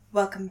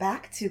Welcome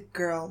back to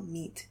Girl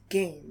Meet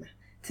Game.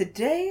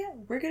 Today,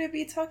 we're going to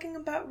be talking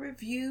about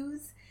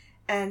reviews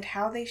and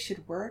how they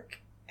should work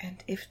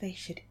and if they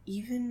should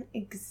even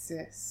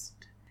exist.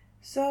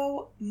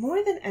 So,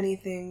 more than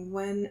anything,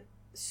 when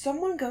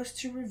someone goes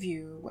to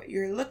review, what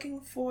you're looking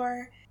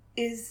for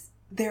is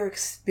their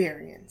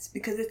experience,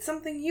 because it's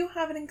something you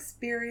haven't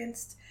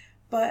experienced,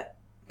 but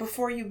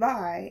before you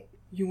buy,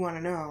 you want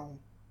to know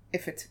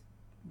if it's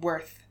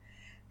worth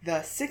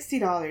the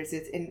 $60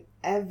 it's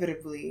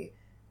inevitably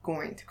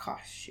going to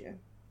cost you.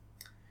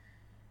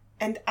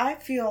 And I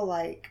feel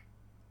like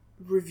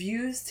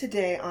reviews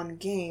today on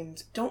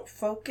games don't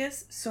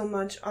focus so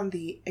much on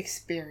the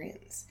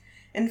experience.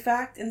 In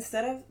fact,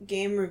 instead of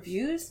game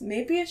reviews,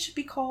 maybe it should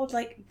be called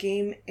like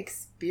game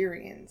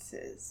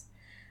experiences.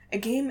 A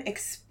game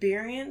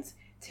experience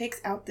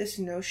takes out this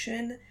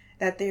notion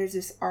that there's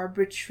this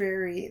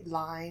arbitrary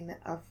line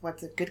of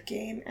what's a good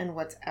game and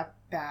what's a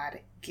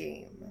bad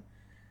game.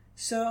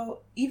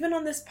 So even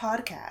on this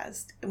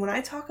podcast, when I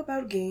talk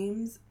about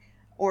games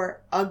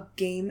or a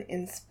game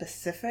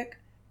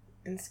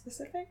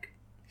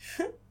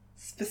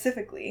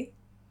specifically,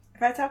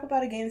 if I talk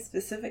about a game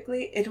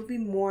specifically, it'll be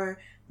more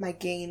my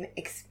game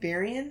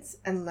experience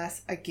and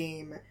less a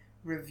game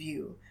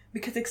review,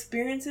 because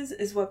experiences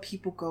is what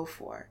people go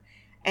for.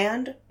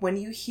 And when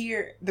you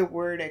hear the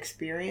word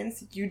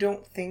experience, you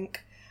don't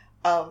think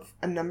of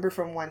a number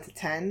from 1 to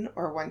 10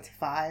 or 1 to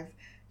 5.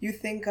 You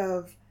think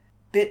of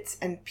bits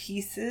and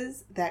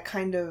pieces that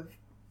kind of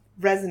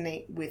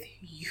resonate with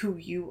who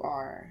you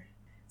are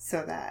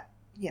so that,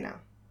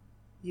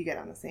 you get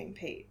on the same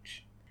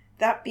page.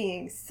 That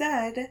being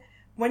said,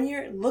 when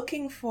you're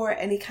looking for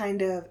any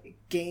kind of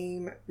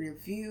game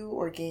review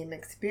or game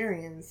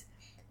experience,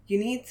 you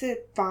need to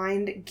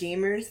find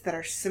gamers that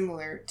are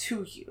similar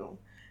to you.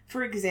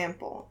 For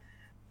example,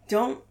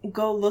 don't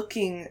go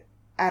looking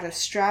at a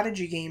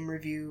strategy game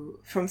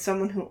review from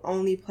someone who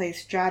only plays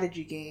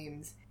strategy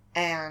games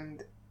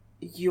and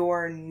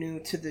you're new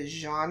to the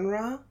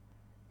genre,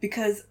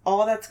 because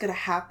all that's going to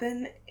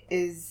happen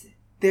is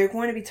they're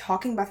going to be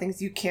talking about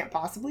things you can't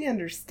possibly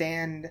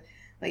understand,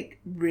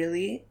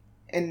 really,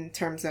 in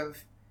terms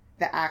of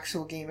the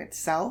actual game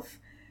itself,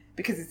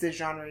 because it's a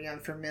genre you're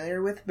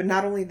unfamiliar with. But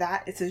not only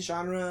that, it's a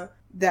genre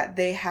that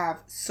they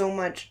have so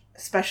much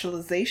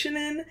specialization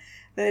in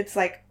that it's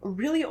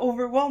really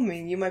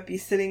overwhelming. You might be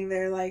sitting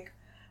there like,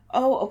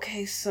 oh,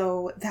 okay,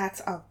 so that's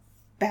a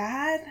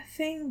bad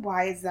thing?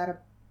 Why is that a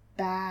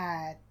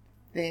bad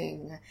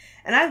thing?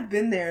 And I've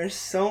been there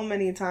so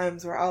many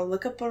times where I'll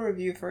look up a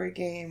review for a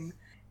game,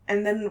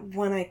 and then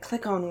when I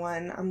click on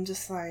one, I'm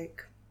just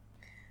like,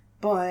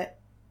 but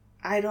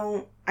I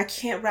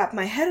can't wrap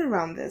my head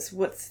around this.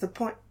 What's the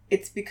point?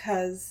 It's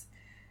because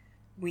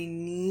we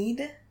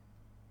need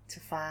to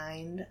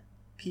find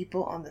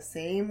people on the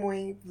same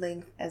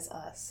wavelength as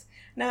us.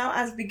 Now,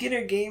 as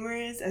beginner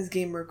gamers, as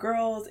gamer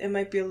girls, it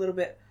might be a little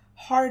bit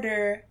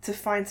harder to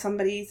find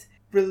somebody's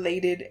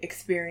related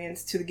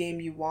experience to the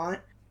game you want,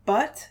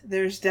 but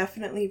there's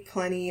definitely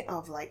plenty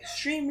of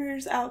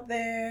streamers out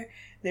there.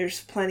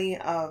 There's plenty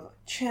of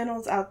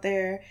channels out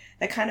there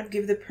that kind of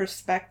give the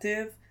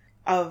perspective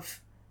of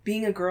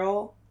being a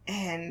girl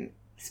and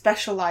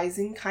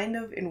specializing kind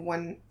of in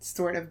one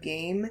sort of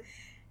game.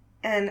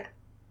 And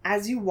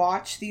as you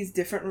watch these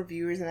different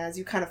reviewers and as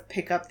you kind of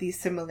pick up these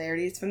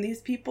similarities from these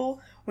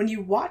people, when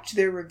you watch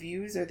their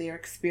reviews or their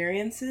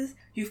experiences,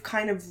 you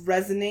kind of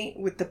resonate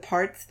with the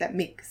parts that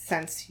make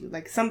sense to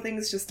you. Some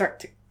things just start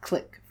to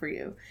click for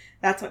you.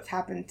 That's what's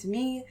happened to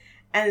me.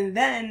 And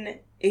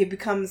then it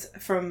becomes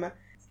from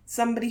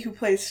somebody who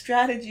plays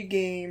strategy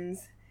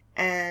games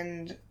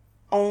and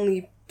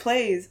only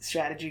plays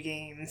strategy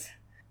games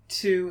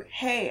to,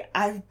 hey,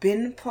 I've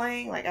been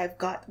playing, I've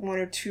got 1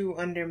 or 2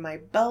 under my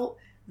belt.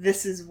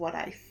 This is what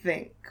I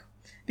think.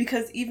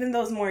 Because even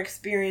those more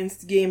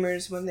experienced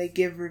gamers, when they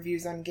give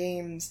reviews on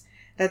games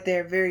that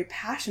they're very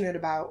passionate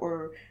about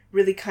or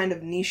really kind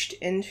of niched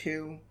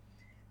into,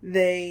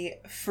 they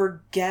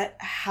forget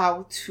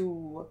how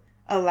to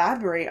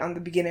elaborate on the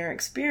beginner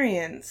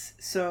experience.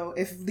 So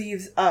it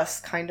leaves us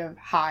kind of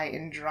high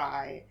and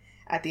dry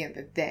at the end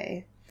of the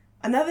day.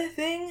 Another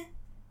thing,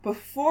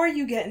 before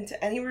you get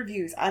into any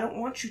reviews, I don't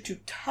want you to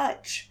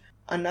touch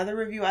another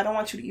review. I don't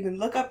want you to even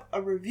look up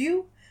a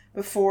review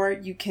before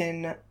you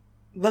can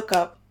look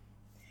up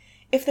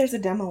if there's a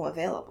demo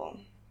available.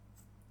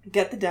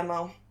 Get the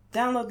demo,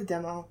 download the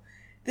demo.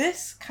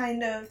 This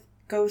kind of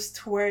goes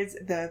towards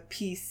the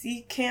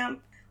PC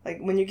camp.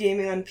 When you're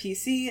gaming on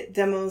PC,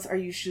 demos are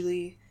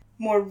usually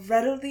more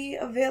readily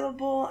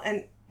available,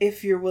 and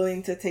if you're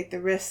willing to take the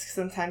risk,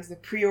 sometimes the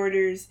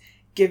pre-orders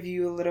give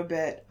you a little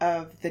bit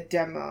of the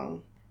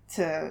demo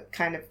to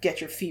kind of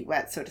get your feet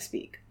wet, so to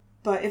speak.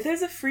 But if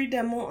there's a free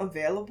demo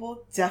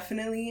available,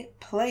 definitely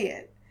play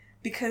it.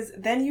 Because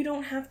then you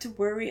don't have to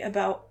worry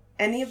about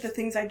any of the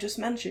things I just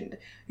mentioned.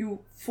 You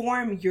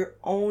form your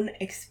own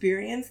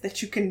experience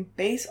that you can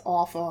base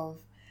off of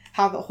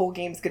how the whole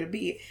game's going to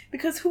be.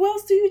 Because who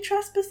else do you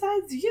trust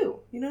besides you?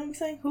 You know what I'm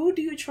saying? Who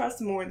do you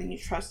trust more than you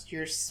trust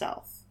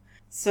yourself?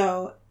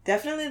 So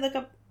definitely look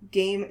up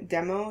game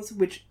demos,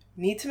 which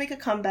need to make a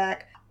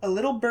comeback, a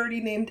little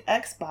birdie named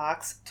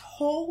Xbox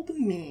told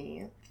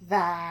me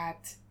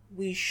that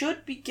we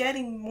should be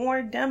getting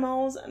more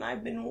demos, and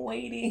I've been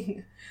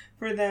waiting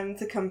for them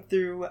to come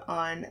through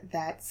on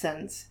that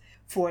sense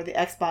for the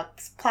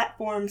Xbox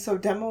platform, so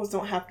demos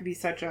don't have to be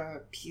such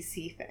a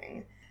PC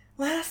thing.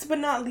 Last but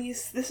not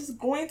least, this is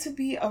going to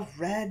be a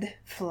red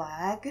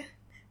flag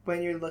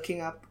when you're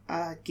looking up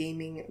a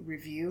gaming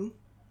review.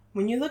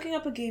 When you're looking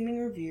up a gaming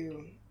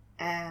review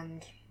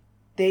and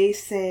they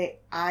say,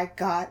 I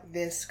got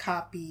this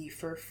copy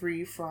for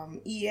free from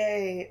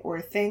EA,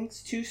 or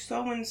thanks to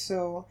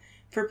so-and-so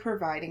for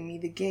providing me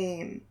the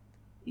game,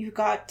 you've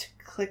got to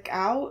click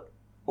out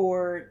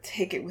or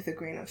take it with a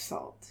grain of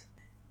salt.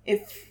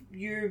 If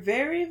you're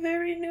very,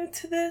 very new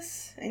to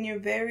this and you're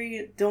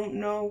don't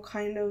know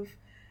kind of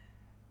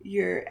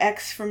your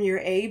X from your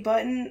A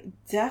button,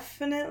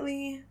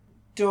 definitely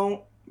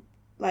don't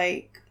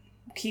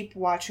keep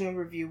watching a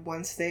review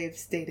once they've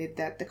stated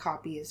that the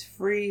copy is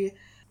free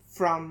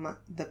from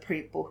the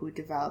people who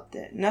developed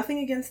it. Nothing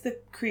against the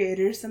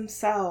creators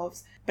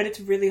themselves, but it's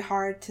really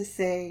hard to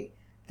say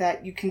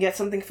that you can get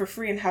something for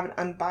free and have an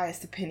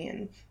unbiased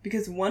opinion,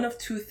 because one of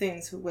two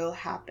things will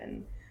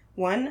happen.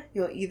 One,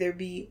 you'll either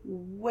be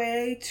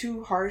way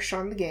too harsh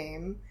on the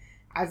game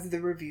as the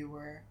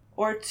reviewer,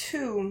 or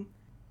two,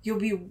 you'll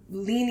be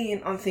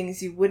lenient on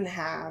things you wouldn't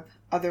have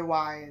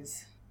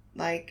otherwise,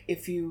 like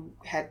if you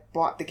had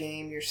bought the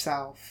game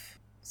yourself.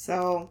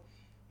 So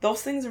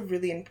those things are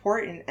really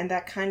important, and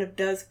that kind of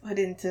does put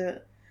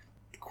into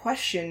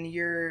question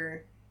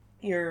your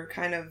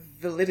kind of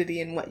validity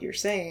in what you're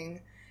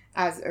saying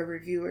as a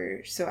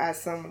reviewer. So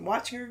as someone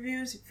watching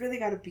reviews, you've really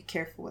got to be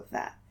careful with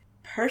that.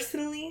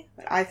 Personally,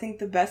 what I think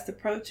the best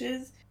approach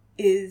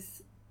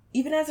is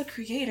even as a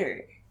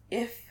creator,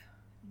 if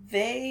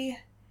they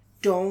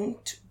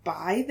don't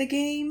buy the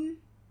game,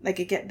 they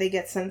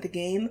get sent the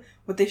game,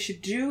 what they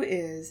should do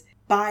is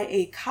buy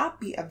a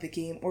copy of the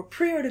game or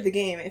pre-order the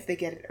game if they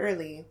get it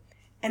early.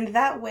 And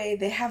that way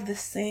they have the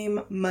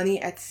same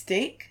money at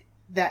stake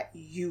that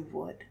you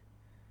would.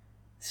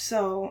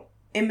 So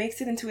it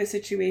makes it into a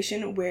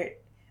situation where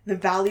the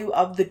value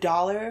of the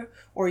dollar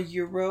or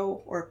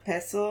euro or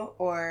peso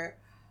or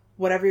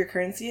whatever your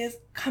currency is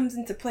comes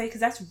into play,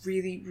 because that's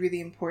really, really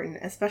important,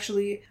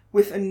 especially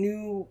with a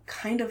new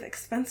kind of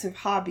expensive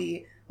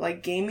hobby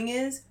like gaming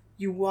is.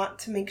 You want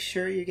to make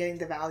sure you're getting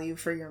the value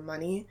for your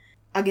money.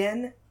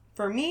 Again,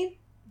 for me,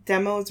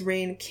 demos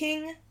reign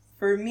king.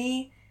 For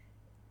me,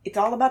 it's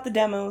all about the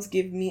demos.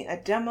 Give me a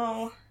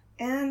demo.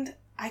 And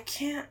I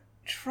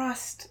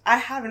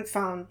haven't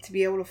found to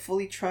be able to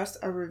fully trust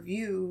a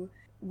review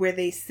where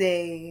they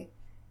say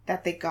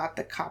that they got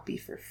the copy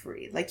for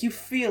free. Like, you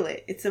feel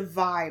it. It's a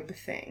vibe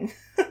thing.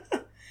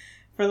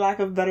 For lack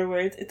of better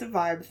words, it's a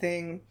vibe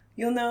thing.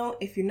 You'll know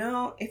if you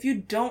know. If you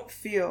don't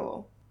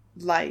feel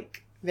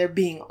like they're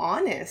being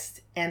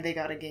honest and they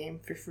got a game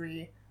for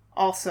free,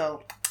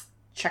 also,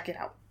 check it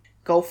out.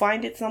 Go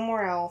find it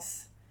somewhere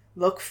else.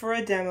 Look for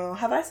a demo.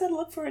 Have I said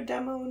look for a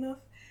demo enough?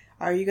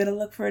 Are you going to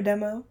look for a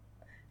demo?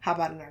 How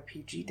about an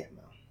RPG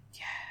demo?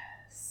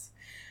 Yes.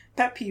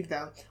 Pet peeve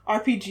though.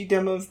 RPG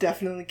demos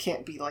definitely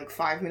can't be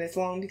 5 minutes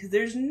long, because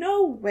there's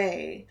no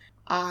way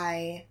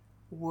I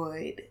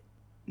would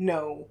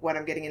know what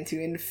I'm getting into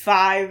in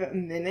 5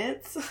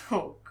 minutes.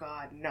 Oh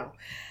God, no.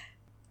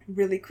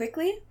 Really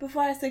quickly,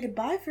 before I say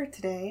goodbye for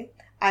today,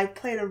 I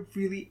played a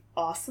really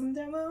awesome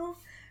demo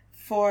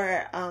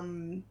for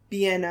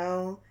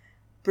BNO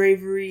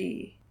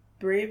Bravery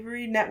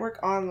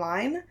Network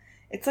Online.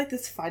 It's like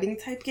this fighting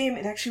type game.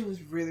 It actually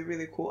was really,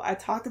 really cool. I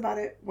talked about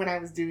it when I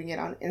was doing it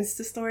on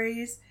Insta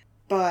stories,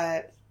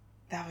 but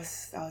that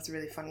was a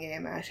really fun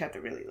game. I actually have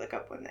to really look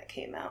up when that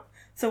came out.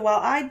 So while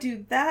I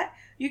do that,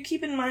 you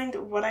keep in mind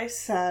what I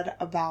said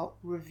about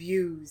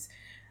reviews,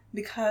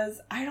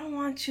 because I don't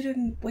want you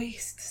to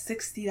waste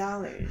 $60.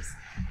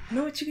 You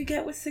know what you could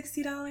get with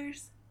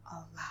 $60? A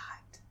lot.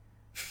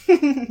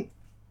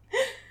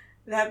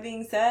 That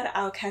being said,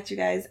 I'll catch you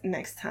guys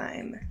next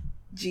time.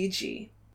 GG.